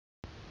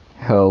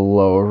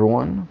Hello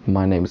everyone,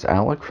 my name is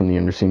Alec from the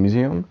Undersea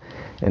Museum,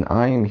 and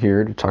I am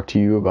here to talk to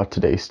you about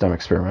today's STEM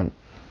experiment.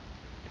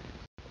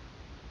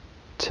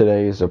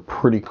 Today is a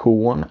pretty cool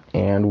one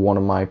and one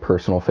of my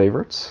personal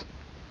favorites.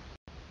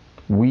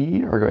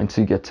 We are going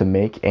to get to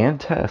make and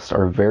test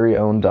our very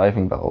own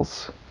diving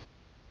bells.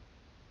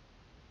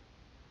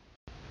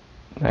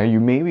 Now you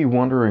may be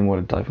wondering what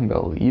a diving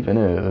bell even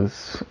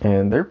is,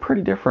 and they're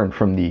pretty different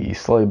from the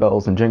sleigh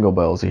bells and jingle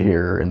bells you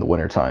hear in the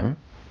wintertime.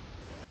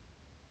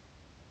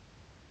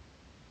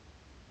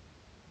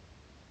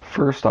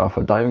 First off,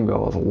 a diving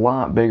bell is a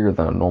lot bigger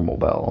than a normal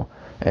bell,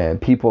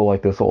 and people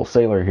like this old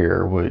sailor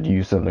here would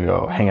use them to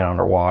go hang out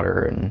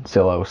underwater and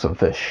sail out with some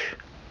fish.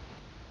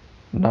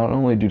 Not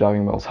only do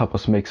diving bells help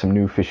us make some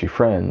new fishy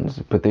friends,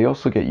 but they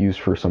also get used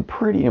for some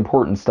pretty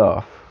important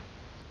stuff.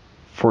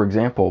 For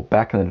example,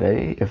 back in the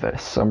day, if a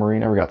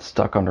submarine ever got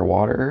stuck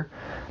underwater,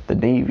 the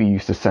Navy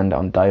used to send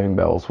down diving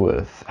bells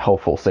with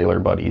helpful sailor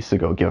buddies to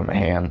go give them a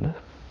hand.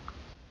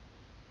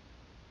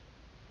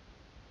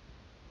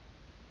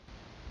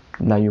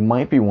 Now you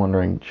might be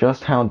wondering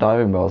just how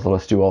diving bells let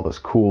us do all this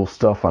cool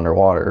stuff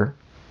underwater.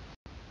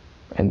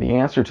 And the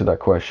answer to that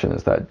question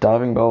is that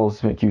diving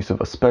bells make use of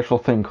a special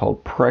thing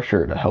called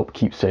pressure to help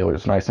keep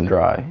sailors nice and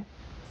dry.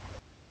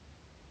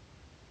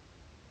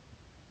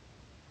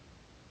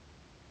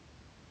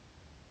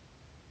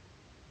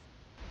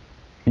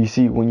 You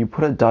see, when you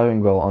put a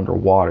diving bell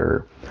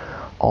underwater,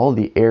 all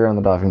the air in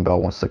the diving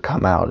bell wants to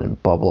come out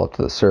and bubble up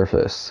to the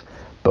surface,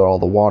 but all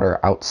the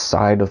water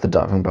outside of the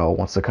diving bell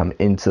wants to come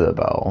into the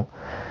bell.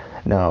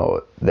 Now,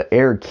 the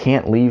air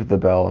can't leave the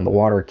bell and the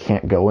water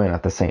can't go in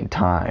at the same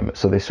time,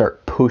 so they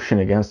start pushing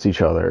against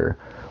each other,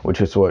 which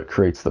is what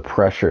creates the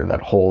pressure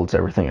that holds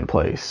everything in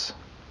place.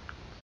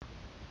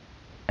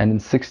 And in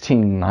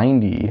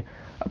 1690,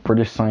 a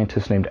British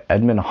scientist named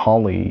Edmund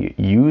Halley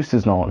used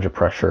his knowledge of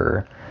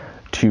pressure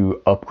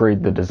to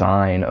upgrade the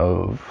design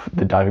of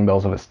the diving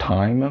bells of his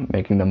time,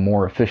 making them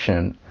more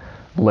efficient,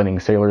 letting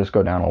sailors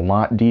go down a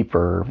lot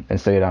deeper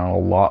and stay down a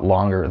lot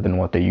longer than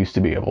what they used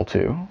to be able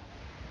to.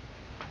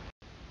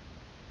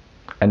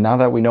 And now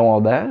that we know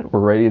all that, we're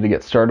ready to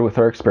get started with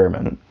our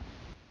experiment.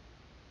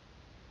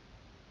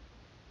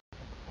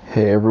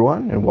 Hey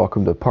everyone, and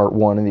welcome to part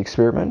 1 of the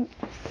experiment.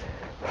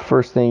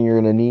 First thing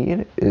you're going to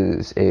need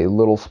is a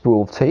little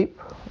spool of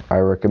tape. I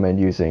recommend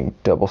using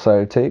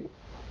double-sided tape.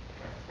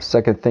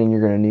 Second thing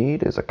you're going to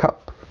need is a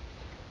cup,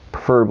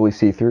 preferably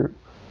see-through.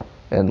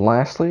 And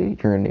lastly,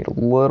 you're going to need a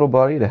little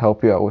buddy to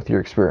help you out with your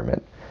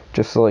experiment,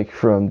 just like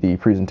from the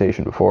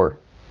presentation before.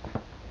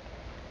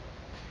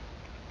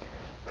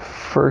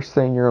 First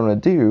thing you're going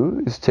to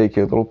do is take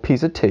a little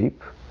piece of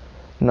tape,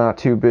 not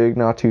too big,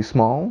 not too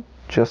small,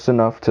 just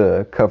enough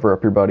to cover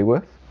up your buddy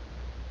with.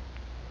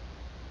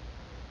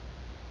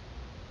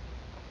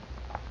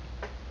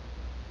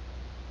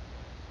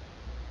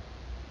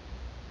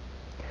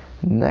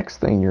 Next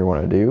thing you're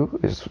going to do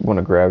is want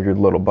to grab your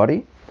little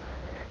buddy.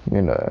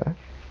 You're going to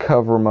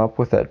cover him up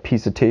with that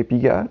piece of tape you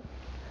got.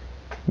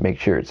 Make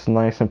sure it's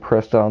nice and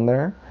pressed on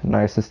there,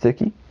 nice and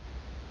sticky.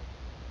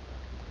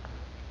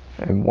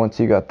 And once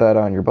you got that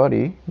on your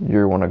buddy,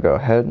 you're going to go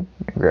ahead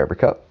and grab your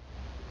cup.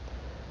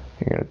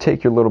 You're going to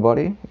take your little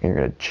buddy and you're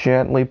going to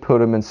gently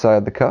put him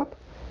inside the cup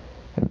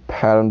and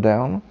pat him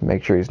down,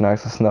 make sure he's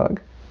nice and snug.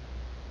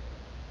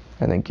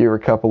 And then give your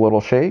cup a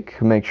little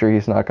shake, make sure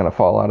he's not going to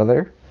fall out of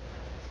there.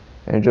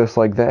 And just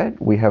like that,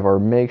 we have our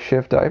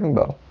makeshift diving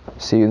bell.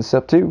 See you in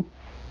step 2.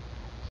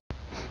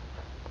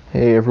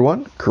 Hey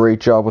everyone,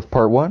 great job with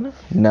part 1.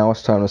 Now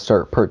it's time to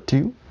start part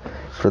 2.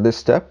 For this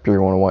step, you're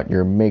going to want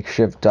your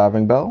makeshift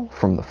diving bell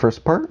from the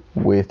first part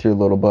with your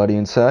little buddy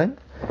inside.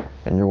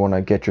 And you're going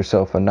to get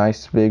yourself a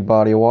nice big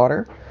body of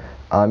water.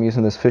 I'm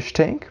using this fish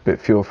tank, but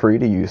feel free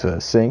to use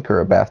a sink or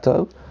a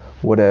bathtub,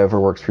 whatever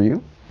works for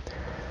you.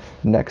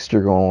 Next,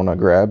 you're going to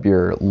grab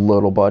your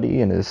little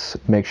buddy and his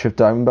makeshift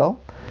diving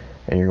bell.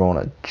 And you're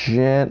going to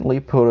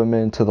gently put him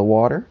into the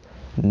water,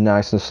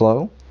 nice and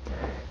slow.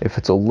 If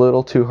it's a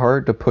little too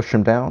hard to push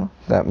him down,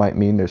 that might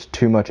mean there's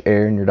too much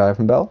air in your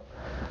diving bell.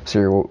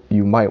 So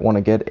you might want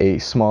to get a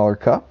smaller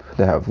cup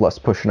to have less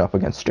pushing up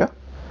against you.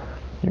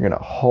 You're going to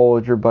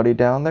hold your buddy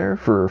down there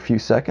for a few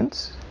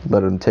seconds,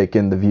 let him take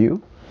in the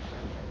view.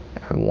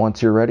 And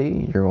once you're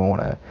ready, you're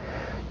going to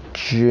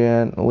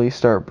gently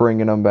start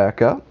bringing him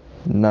back up,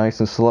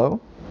 nice and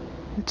slow.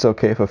 It's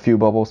okay if a few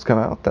bubbles come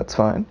out, that's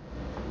fine.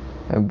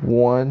 And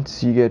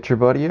once you get your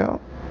buddy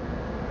out,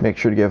 make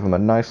sure to give him a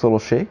nice little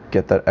shake,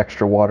 get that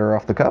extra water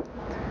off the cup,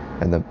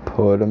 and then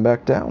put him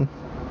back down.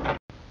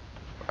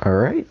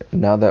 Alright,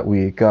 now that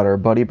we got our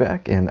buddy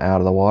back and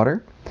out of the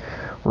water,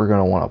 we're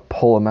going to want to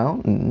pull him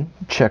out and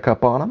check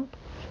up on him.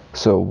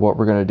 So what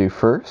we're going to do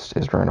first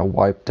is we're going to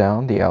wipe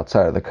down the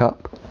outside of the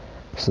cup,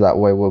 so that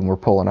way when we're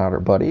pulling out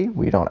our buddy,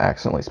 we don't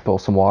accidentally spill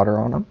some water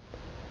on him.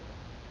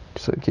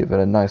 So give it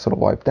a nice little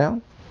wipe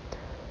down.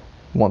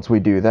 Once we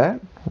do that,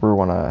 we're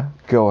going to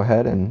go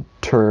ahead and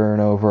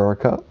turn over our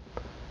cup.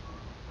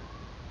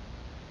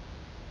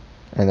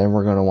 And then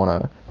we're going to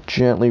want to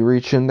gently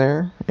reach in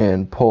there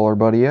and pull our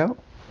buddy out.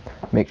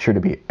 Make sure to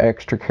be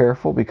extra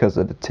careful because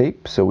of the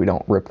tape so we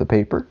don't rip the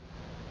paper.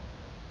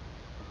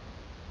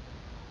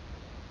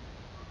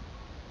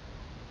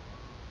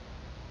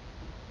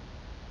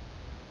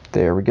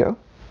 There we go.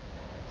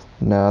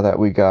 Now that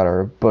we got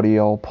our buddy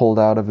all pulled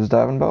out of his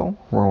diving bell,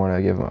 we're going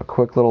to give him a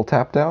quick little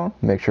tap down,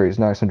 make sure he's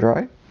nice and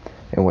dry.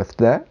 And with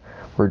that,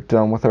 we're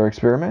done with our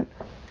experiment.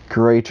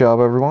 Great job,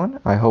 everyone.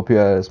 I hope you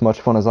had as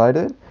much fun as I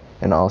did,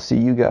 and I'll see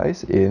you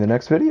guys in the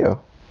next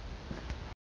video.